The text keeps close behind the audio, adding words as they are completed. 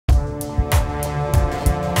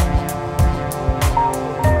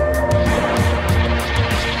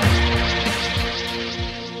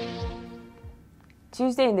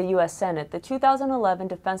Tuesday in the U.S. Senate, the 2011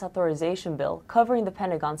 Defense Authorization Bill, covering the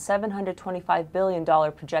Pentagon's $725 billion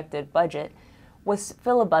projected budget, was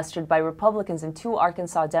filibustered by Republicans and two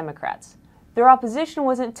Arkansas Democrats. Their opposition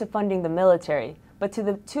wasn't to funding the military, but to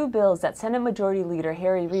the two bills that Senate Majority Leader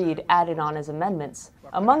Harry Reid added on as amendments.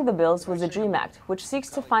 Among the bills was the DREAM Act, which seeks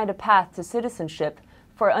to find a path to citizenship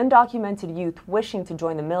for undocumented youth wishing to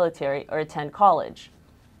join the military or attend college.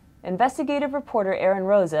 Investigative reporter Erin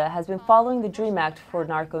Rosa has been following the DREAM Act for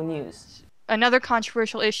Narco News. Another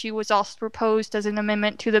controversial issue was also proposed as an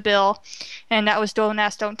amendment to the bill, and that was Don't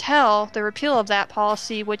Ask, Don't Tell, the repeal of that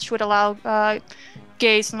policy, which would allow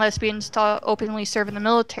gays and lesbians to openly serve in the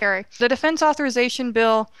military. The Defense Authorization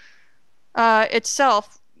Bill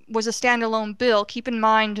itself was a standalone bill. Keep in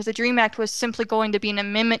mind, the DREAM Act was simply going to be an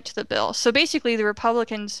amendment to the bill. So basically, the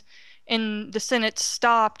Republicans in the Senate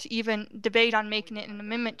stopped even debate on making it an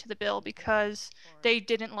amendment to the bill because they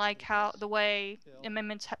didn't like the way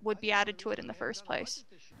amendments would be added to it in the first place.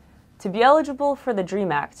 To be eligible for the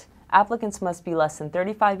DREAM Act, applicants must be less than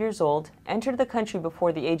 35 years old, entered the country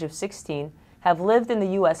before the age of 16, have lived in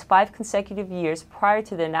the U.S. 5 consecutive years prior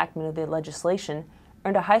to the enactment of the legislation,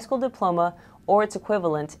 earned a high school diploma or its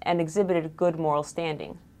equivalent, and exhibited good moral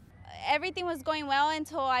standing. Everything was going well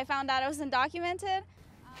until I found out I was undocumented.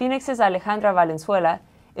 Phoenix's Alejandra Valenzuela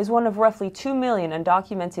is one of roughly 2 million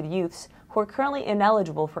undocumented youths who are currently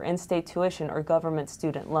ineligible for in-state tuition or government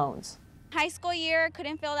student loans. High school year,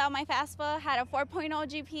 couldn't fill out my FAFSA, had a 4.0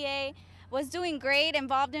 GPA, was doing great,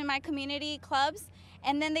 involved in my community clubs,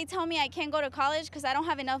 and then they tell me I can't go to college because I don't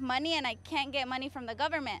have enough money and I can't get money from the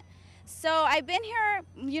government. So I've been here,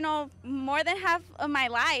 more than half of my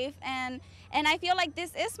life, and I feel like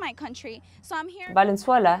this is my country. So I'm here.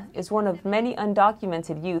 Valenzuela is one of many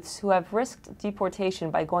undocumented youths who have risked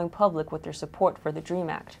deportation by going public with their support for the DREAM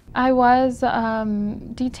Act. I was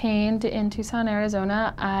detained in Tucson,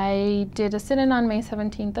 Arizona. I did a sit-in on May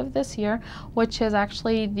 17th of this year, which is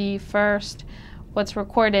actually the first what's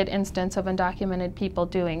recorded instance of undocumented people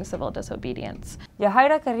doing civil disobedience.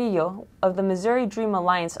 Yahaira Carrillo of the Missouri Dream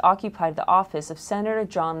Alliance occupied the office of Senator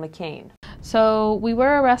John McCain. So we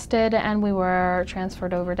were arrested and we were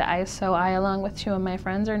transferred over to ICE. So I, along with two of my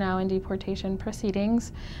friends, are now in deportation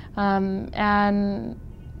proceedings. And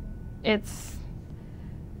it's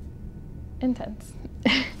intense.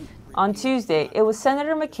 On Tuesday, it was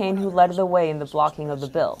Senator McCain who led the way in the blocking of the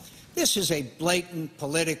bill. This is a blatant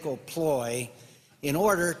political ploy in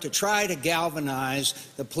order to try to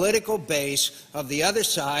galvanize the political base of the other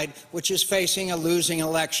side, which is facing a losing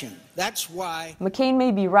election. That's why McCain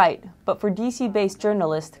may be right, but for DC-based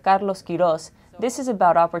journalist Carlos Quiroz, this is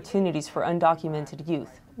about opportunities for undocumented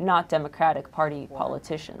youth, not Democratic Party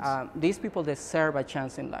politicians. These people deserve a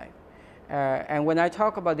chance in life. And when I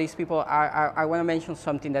talk about these people, I want to mention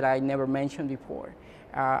something that I never mentioned before.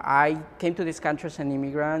 I came to this country as an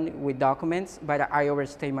immigrant with documents, but I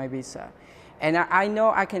overstayed my visa. And I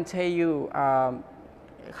know I can tell you how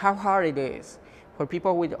hard it is for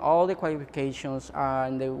people with all the qualifications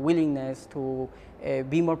and the willingness to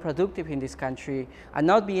be more productive in this country and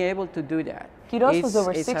not be able to do that. Quiroz was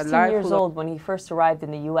over 16 years old when he first arrived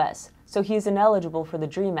in the U.S., so he is ineligible for the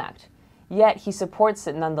DREAM Act. Yet he supports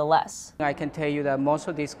it nonetheless. I can tell you that most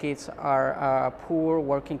of these kids are poor,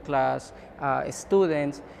 working class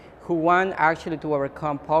students who want actually to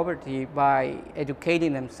overcome poverty by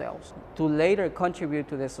educating themselves to later contribute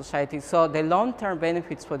to the society. So the long-term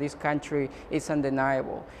benefits for this country is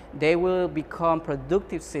undeniable. They will become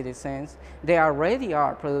productive citizens. They already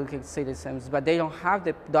are productive citizens, but they don't have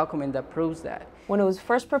the document that proves that. When it was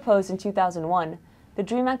first proposed in 2001, the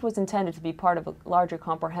DREAM Act was intended to be part of a larger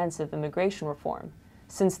comprehensive immigration reform.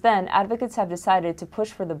 Since then, advocates have decided to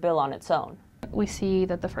push for the bill on its own. We see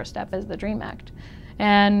that the first step is the DREAM Act.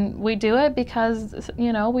 And we do it because,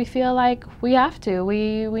 we feel like we have to.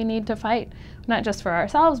 We need to fight, not just for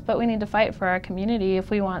ourselves, but we need to fight for our community. If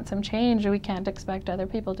we want some change, we can't expect other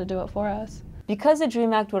people to do it for us. Because the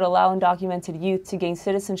DREAM Act would allow undocumented youth to gain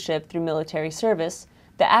citizenship through military service,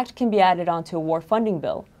 the act can be added onto a war funding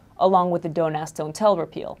bill, along with the Don't Ask, Don't Tell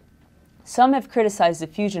repeal. Some have criticized the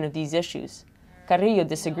fusion of these issues. Carrillo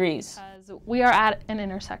disagrees. We are at an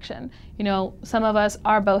intersection. Some of us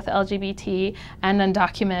are both LGBT and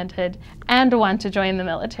undocumented and want to join the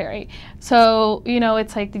military. So,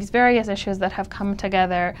 it's like these various issues that have come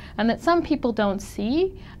together and that some people don't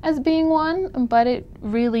see as being one, but it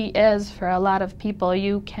really is for a lot of people.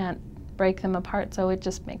 You can't break them apart, so it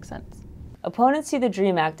just makes sense. Opponents see the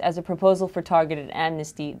DREAM Act as a proposal for targeted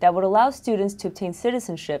amnesty that would allow students to obtain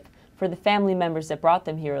citizenship for the family members that brought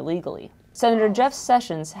them here illegally. Senator Jeff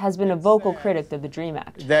Sessions has been a vocal critic of the DREAM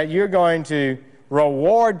Act. That you're going to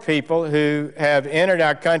reward people who have entered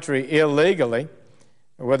our country illegally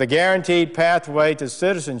with a guaranteed pathway to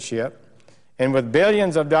citizenship and with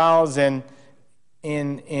billions of dollars in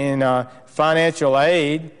financial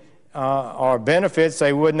aid or benefits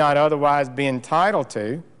they would not otherwise be entitled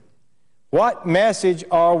to. What message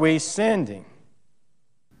are we sending?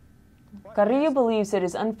 Carrillo believes it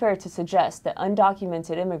is unfair to suggest that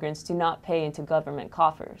undocumented immigrants do not pay into government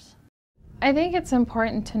coffers. I think it's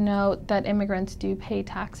important to note that immigrants do pay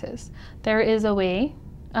taxes. There is a way,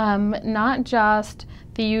 not just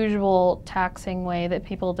the usual taxing way that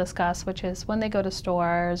people discuss, which is when they go to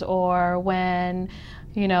stores or when,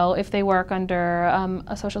 you know, if they work under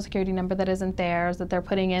a social security number that isn't theirs, that they're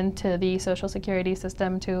putting into the social security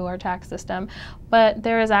system to our tax system. But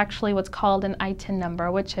there is actually what's called an ITIN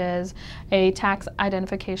number, which is a tax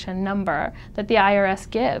identification number that the IRS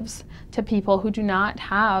gives to people who do not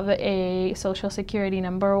have a social security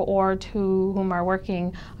number or to whom are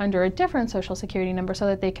working under a different social security number so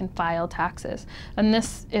that they can file taxes. And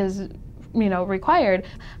this is, you know, required.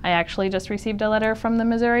 I actually just received a letter from the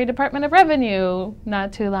Missouri Department of Revenue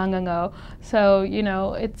not too long ago. So, you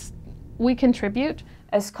know, we contribute.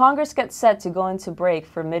 As Congress gets set to go into break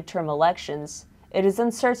for midterm elections, it is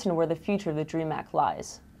uncertain where the future of the DREAM Act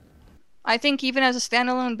lies. I think even as a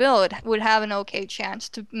standalone bill, it would have an okay chance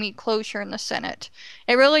to meet closure in the Senate.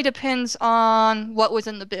 It really depends on what was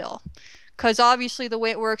in the bill. Because obviously the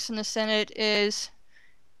way it works in the Senate is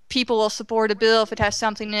people will support a bill if it has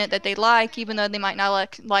something in it that they like, even though they might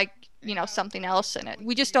not like you know, something else in it.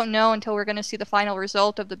 We just don't know until we're going to see the final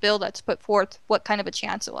result of the bill that's put forth what kind of a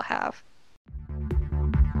chance it will have.